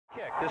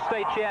The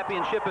state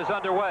championship is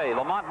underway.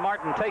 Lamont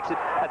Martin takes it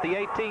at the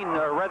 18,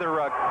 or rather,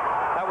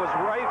 that was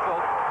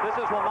Rayfield. This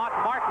is Lamont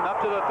Martin up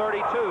to the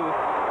 32,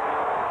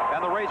 and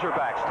the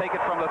Razorbacks take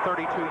it from the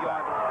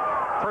 32-yard.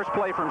 First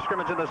play from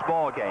scrimmage in this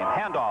ball game.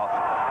 Handoff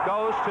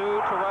goes to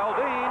Terrell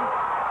Dean,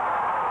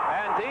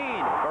 and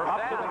Dean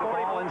up to the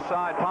 40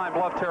 inside Pine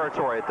Bluff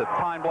territory at the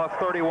Pine Bluff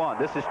 31.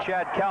 This is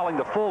Chad Cowling,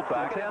 the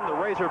fullback. 10, the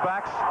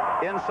Razorbacks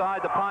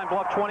inside the Pine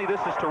Bluff 20. This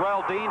is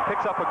Terrell Dean,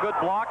 picks up a good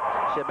block.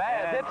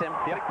 Shabazz hits him.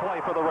 Big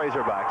play for the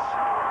Razorbacks.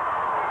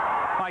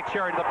 Mike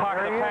Cherry to the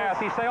pocket of pass.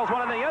 He sails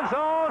one in the end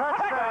zone.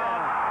 Touchdown!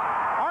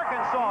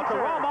 Arkansas to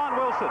Ramon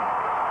Wilson.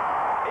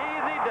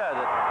 Easy does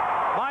it.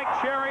 Mike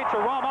Cherry to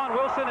Ramon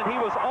Wilson, and he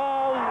was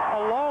all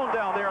alone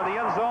down there in the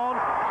end zone.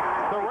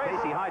 The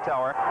Casey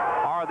Hightower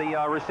are the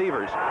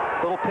receivers.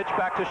 Little pitch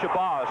back to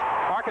Shabazz.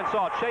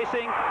 Arkansas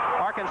chasing.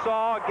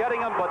 Arkansas getting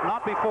him, but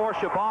not before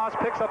Shabazz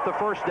picks up the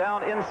first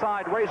down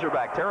inside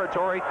Razorback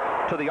territory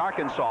to the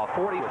Arkansas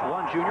 40 with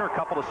one junior, a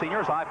couple of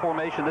seniors. I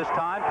formation this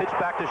time. Pitch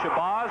back to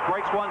Shabazz.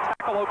 Breaks one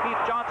tackle. O'Keefe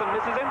Johnson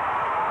misses him.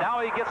 Now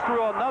he gets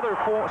through another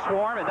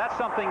swarm, and that's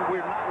something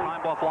weird.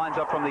 Pine Bluff lines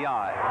up from the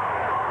eye.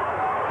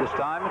 This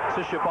time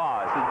to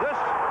Shabazz. And this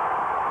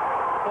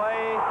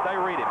play, they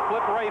read it.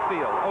 Flip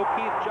Rayfield.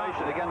 O'Keefe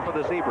Johnson again for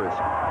the Zebras.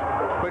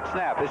 Quick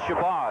snap. It's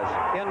Shabazz.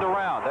 End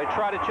around. They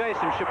try to chase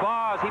him.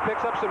 Shabazz, he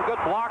picks up some good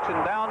blocks and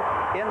down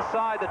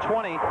inside the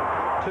 20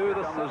 to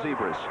the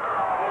Zebras.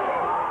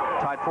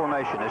 Tight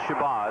formation is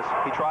Shabazz.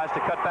 He tries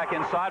to cut back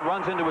inside,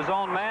 runs into his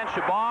own man.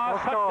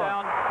 Shabazz,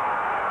 touchdown.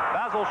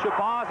 Basil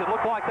Shabazz, it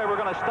looked like they were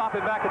going to stop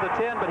him back at the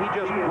 10, but he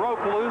just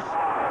broke loose,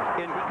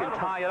 and he can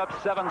tie it up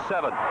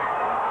 7-7.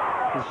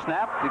 The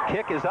snap, the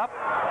kick is up.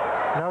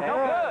 No good.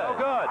 No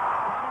good.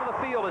 Bottom of the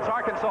field, it's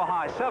Arkansas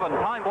High 7,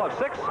 Pine Bluff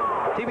 6.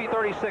 TV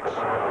 36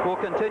 will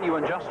continue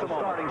in just a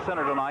moment. Starting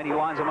center tonight, he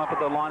lines him up at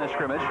the line of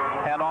scrimmage.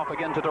 Hand off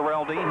again to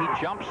Terrell Dean. He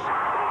jumps,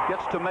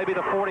 gets to maybe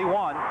the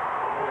 41.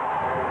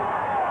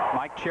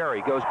 Mike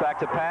Cherry goes back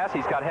to pass.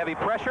 He's got heavy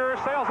pressure,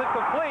 sails it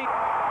complete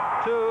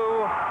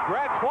to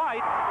Greg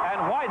White, and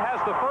White has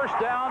the first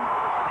down,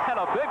 and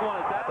a big one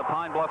at that. The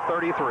Pine Bluff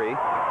 33.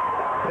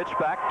 Pitch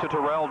back to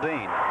Terrell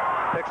Dean.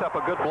 Picks up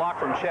a good block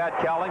from Chad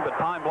Cowling, but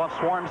Pine Bluff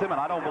swarms him, and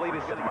I don't believe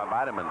he's getting my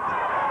vitamin.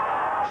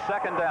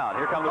 Second down.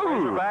 Here come the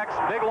Razorbacks.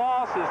 Big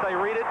loss as they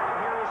read it.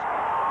 Here's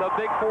the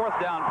big fourth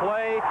down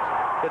play.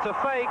 It's a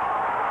fake.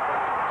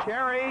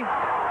 Cherry,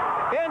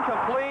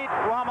 incomplete.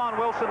 Ramon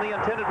Wilson, the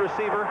intended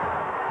receiver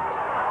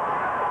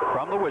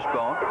from the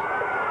wishbone.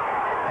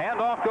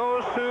 Handoff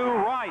goes to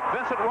Wright.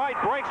 Vincent Wright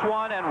breaks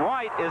one, and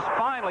Wright is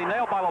finally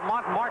nailed by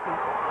Lamont Martin.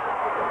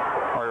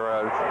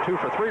 Or 2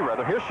 for 3,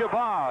 rather. Here's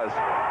Shabazz.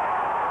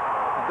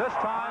 This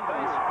time,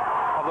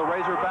 of the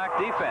Razorback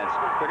defense.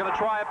 They're going to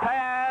try a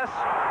pass,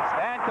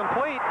 and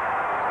complete.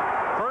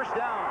 First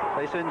down.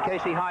 They send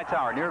Casey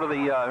Hightower near to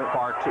the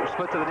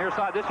split to the near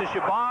side. This is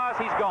Shabazz.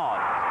 He's gone.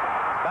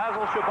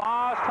 Basil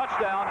Shabazz,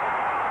 touchdown.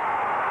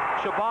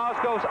 Shabazz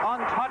goes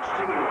untouched,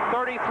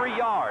 33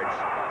 yards.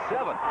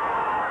 7.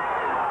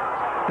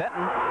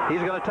 Benton,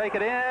 he's going to take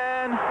it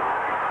in,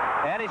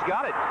 and he's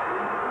got it.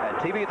 And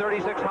TV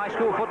 36 high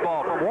school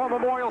football from War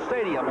Memorial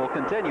Stadium will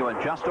continue in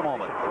just a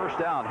moment. First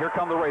down, here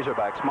come the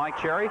Razorbacks. Mike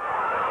Cherry,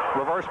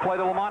 reverse play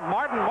to Lamont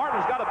Martin.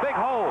 Martin's got a big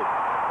hold.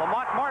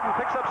 Lamont Martin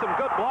picks up some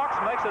good blocks,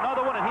 makes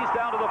another one, and he's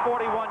down to the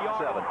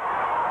 41-yard.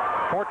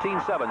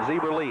 14-7,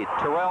 Zebra lead.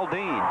 Terrell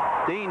Dean.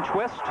 Dean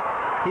twist.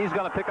 He's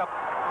going to pick up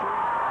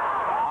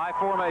I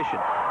formation.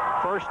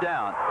 First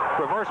down.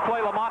 Reverse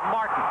play, Lamont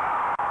Martin.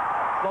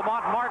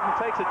 Lamont Martin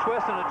takes a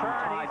twist and a turn.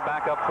 He's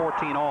back up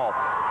 14 all.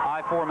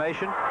 I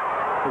formation.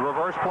 The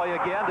reverse play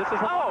again. This is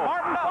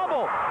Martin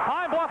fumble.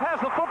 Pine Bluff has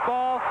the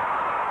football.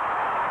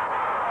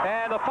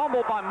 And a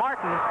fumble by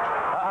Martin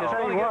is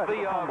going to get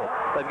the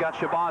they've got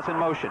Shabazz in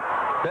motion.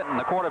 Benton,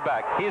 the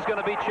quarterback. He's going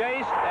to be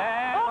chased.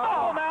 And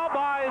now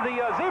by the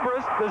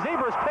Zebras. The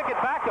Zebras pick it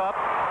back up.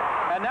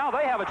 And now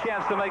they have a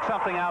chance to make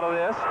something out of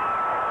this.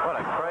 What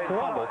a crazy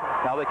fumble.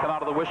 Now they come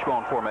out of the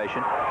wishbone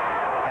formation.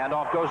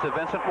 Handoff goes to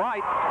Vincent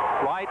Wright.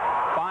 Wright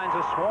finds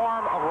a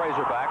swarm of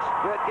Razorbacks.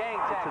 Good game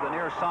to the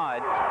near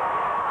side.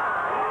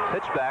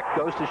 Pitch back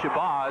goes to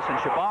Shabazz,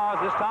 and Shabazz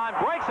this time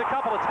breaks a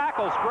couple of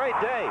tackles. Great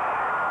day.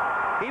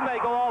 He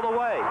may go all the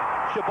way.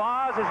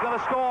 Shabazz is going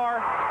to score.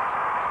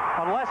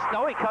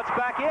 He cuts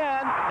back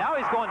in. Now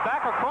he's going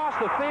back across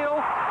the field.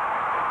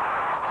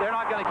 They're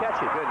not going to catch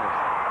it. Goodness.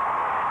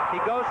 He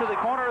goes to the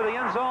corner of the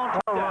end zone.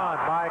 What a run,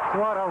 Mike.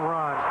 What a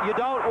run.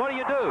 What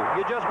do?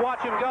 You just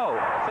watch him go.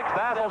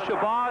 Basil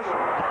Shabazz,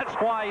 that's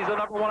why he's the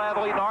 #1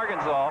 athlete in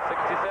Arkansas.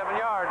 67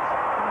 yards.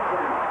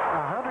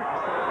 100.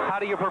 How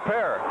do you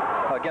prepare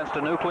against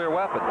a nuclear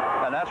weapon?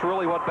 And that's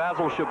really what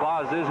Basil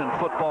Shabazz is in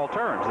football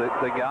terms.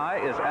 The guy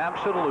is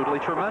absolutely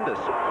tremendous.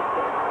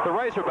 The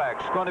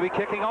Razorbacks going to be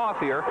kicking off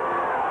here.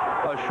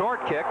 A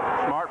short kick.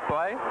 Smart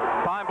play.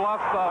 Pine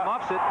Bluff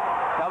muffs it.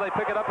 Now they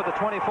pick it up at the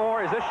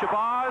 24. Is this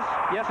Shabazz?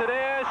 Yes, it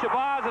is.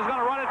 Shabazz is going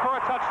to run it for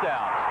a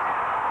touchdown.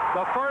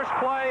 The first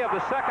play of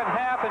the second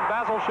half, and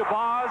Basil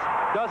Shabazz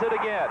does it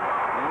again.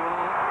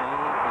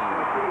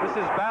 This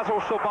is Basil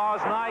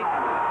Shabazz night,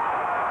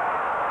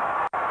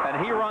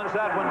 and he runs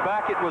that one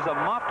back. It was a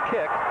muffed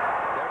kick.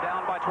 They're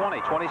down by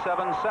 20,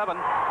 27-7.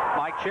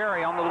 Mike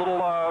Cherry on the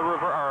little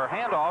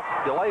handoff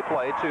delay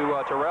play to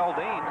Terrell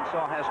Dean, and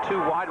so has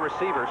two wide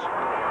receivers.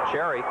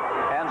 Cherry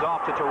hands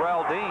off to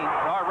Terrell Dean,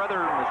 or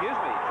rather, excuse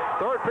me,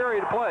 third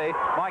period play.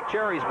 Mike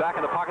Cherry's back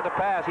in the pocket to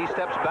pass. He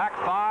steps back,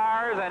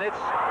 fires, and it's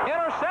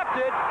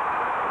intercepted.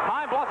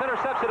 Pine Bluff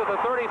intercepts it at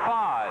the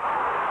 35.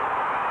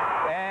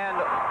 And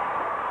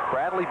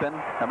Bradley Benn,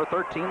 number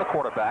 13, the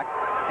quarterback.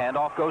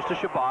 Handoff goes to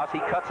Shabazz. He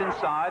cuts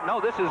inside.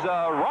 No, this is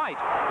Wright.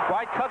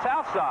 Wright cuts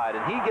outside,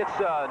 and he gets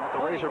the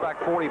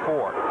Razorback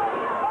 44.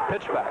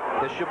 Pitch back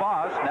is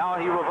Shabazz. Now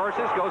he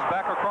reverses, goes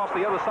back across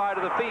the other side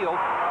of the field.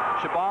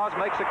 Shabazz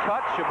makes a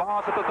cut.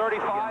 Shabazz at the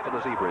 35 for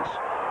the Zebras.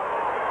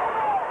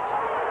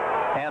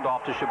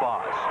 Handoff to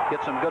Shabazz.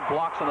 Gets some good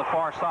blocks on the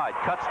far side.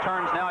 Cuts,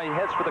 turns, now he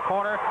heads for the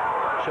corner.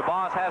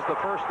 Shabazz has the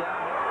first down.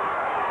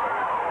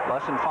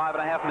 Less than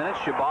 5.5 minutes.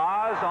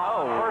 Shabazz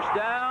on first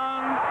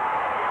down.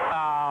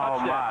 Oh,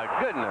 my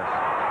goodness.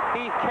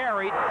 He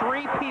carried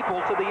 3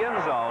 people to the end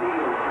zone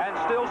and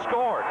still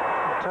scored.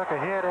 Took a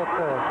hit at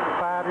the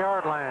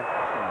 5-yard line.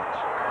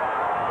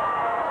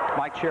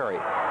 Mike Cherry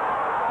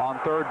on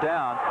third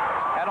down.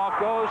 Handoff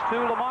goes to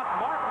Lamont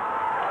Martin.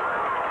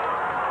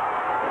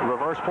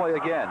 Reverse play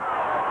again.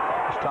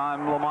 This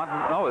time Lamont,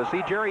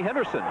 it's Jerry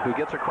Henderson who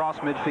gets across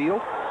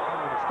midfield.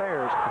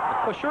 Stairs.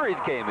 Well, sure he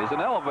came. He's an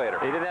elevator.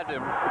 He didn't have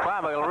to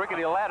climb a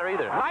rickety ladder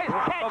either. Nice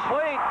catch.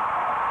 Complete.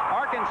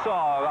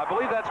 Arkansas, I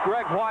believe that's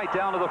Greg White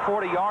down to the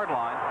 40-yard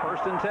line.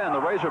 First and 10, the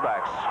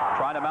Razorbacks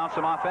trying to mount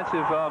some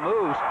offensive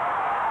moves.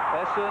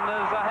 This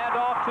is a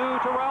handoff to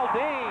Terrell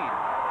Dean.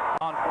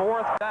 On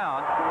fourth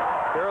down,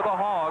 here are the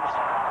Hogs.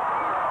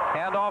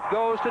 Handoff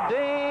goes to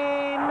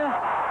Dean.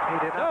 He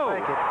did not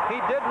make it. He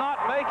did not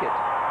make it.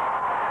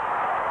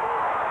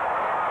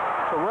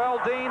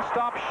 Terrell Dean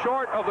stopped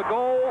short of the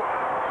goal,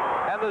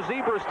 and the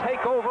Zebras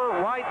take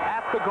over right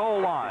at the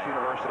goal line.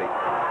 University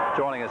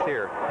joining us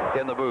here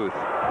in the booth.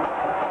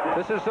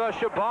 This is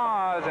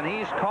Shabazz, and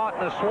he's caught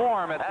in a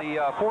swarm at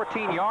the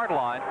 14-yard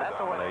line. That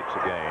dominates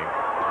the game.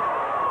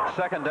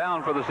 Second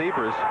down for the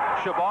Zebras.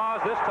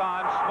 Shabazz this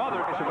time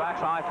smothered. Razorbacks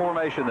high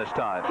formation this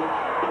time.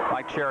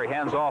 Mike Cherry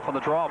hands off on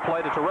the draw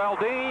play to Terrell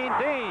Dean.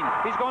 Dean,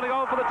 he's going to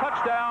go for the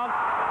touchdown,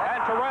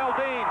 and Terrell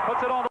Dean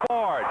puts it on the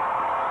board.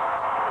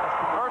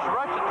 First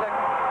rushing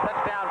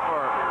touchdown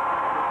for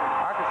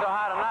Arkansas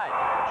High tonight.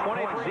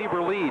 20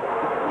 Zebra lead.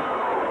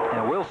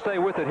 And we'll stay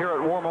with it here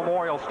at War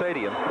Memorial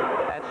Stadium.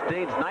 That's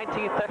Dean's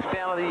 19th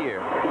touchdown of the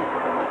year.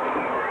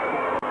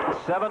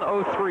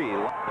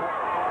 7:03.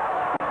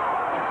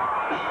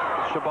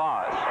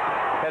 Shabazz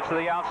heads to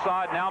the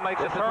outside, now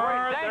makes a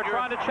turn. They're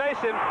trying to chase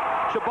him.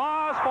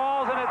 Shabazz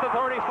falls in at the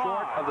 35.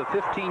 Short of the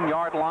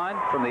 15-yard line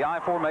from the I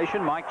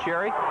formation. Mike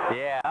Cherry.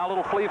 Yeah. Now a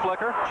little flea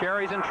flicker.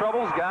 Cherry's in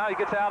trouble. He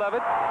gets out of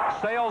it.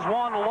 Sails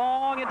one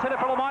long, intended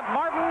for Lamont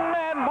Martin,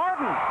 and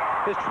Martin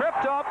is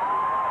tripped up.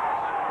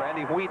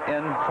 Randy Wheat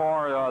in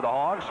for the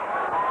Hogs.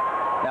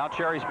 Now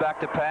Cherry's back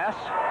to pass.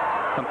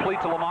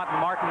 Complete to Lamont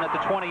Martin at the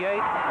 28.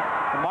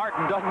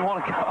 Martin doesn't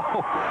want to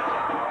go.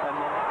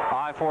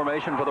 I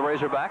formation for the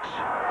Razorbacks.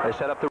 They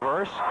set up the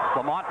reverse.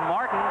 Lamont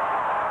Martin,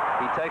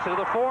 he takes it to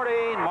the 40.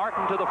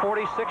 Martin to the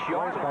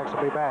 46-yard. Razorbacks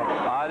will be back.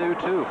 I do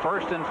too.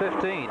 First and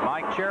 15.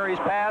 Mike Cherry's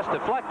pass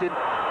deflected.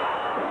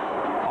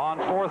 On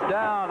fourth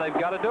down, they've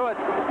got to do it.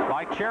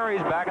 Mike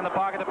Cherry's back in the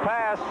pocket to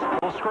pass.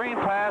 Little screen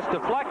pass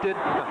deflected.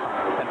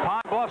 And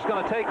Pine Bluff's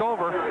going to take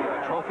over.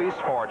 Trophies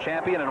for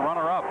champion and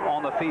runner-up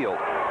on the field.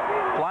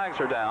 Flags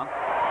are down.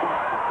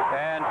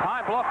 And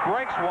Pine Bluff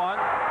breaks one.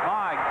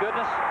 My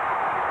goodness.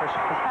 There's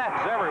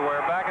flags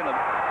everywhere back in the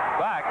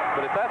back.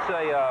 But if that's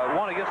a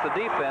one against the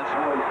defense,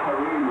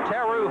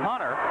 Teru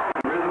Hunter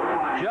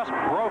just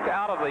broke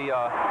out of the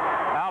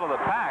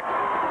pack.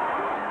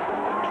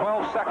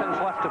 12 seconds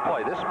left to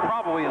play. This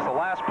probably is the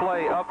last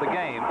play of the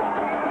game.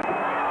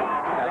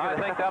 And I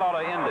think that ought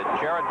to end it.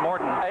 Jared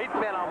Morton, 8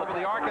 men on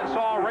the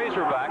Arkansas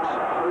Razorbacks.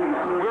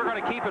 We're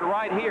going to keep it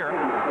right here.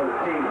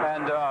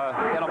 And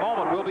in a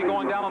moment, we'll be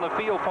going down on the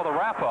field for the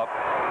wrap-up.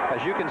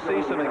 As you can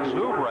see, some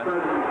exuberant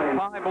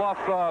Pine Bluff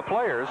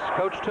players.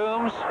 Coach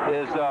Toombs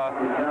is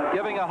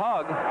giving a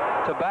hug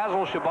to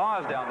Basil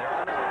Shabazz down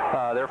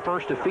there. Their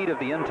first defeat of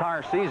the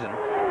entire season.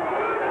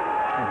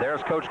 And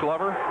there's Coach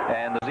Glover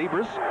and the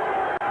Zebras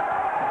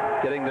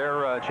getting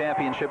their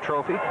championship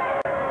trophy.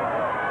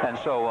 And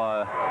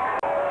so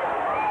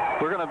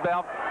we're going to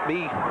about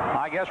be,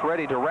 I guess,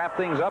 ready to wrap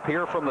things up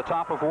here from the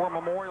top of War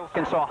Memorial.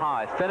 Arkansas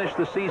High finished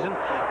the season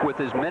with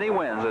as many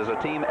wins as a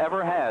team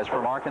ever has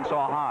from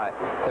Arkansas High.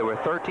 They were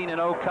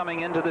 13-0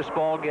 coming into this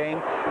ball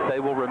game. They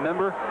will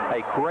remember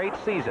a great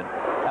season,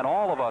 and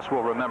all of us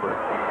will remember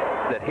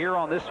that here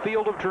on this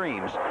field of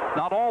dreams,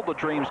 not all the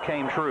dreams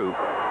came true,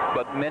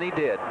 but many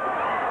did.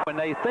 When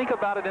they think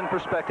about it in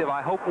perspective,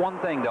 I hope one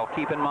thing they'll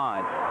keep in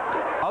mind.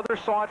 Others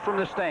saw it from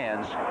the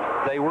stands.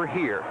 They were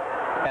here.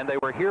 And they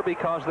were here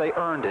because they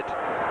earned it.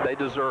 They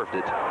deserved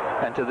it.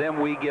 And to them,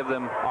 we give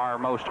them our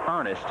most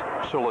earnest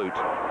salute.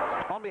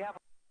 On behalf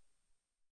of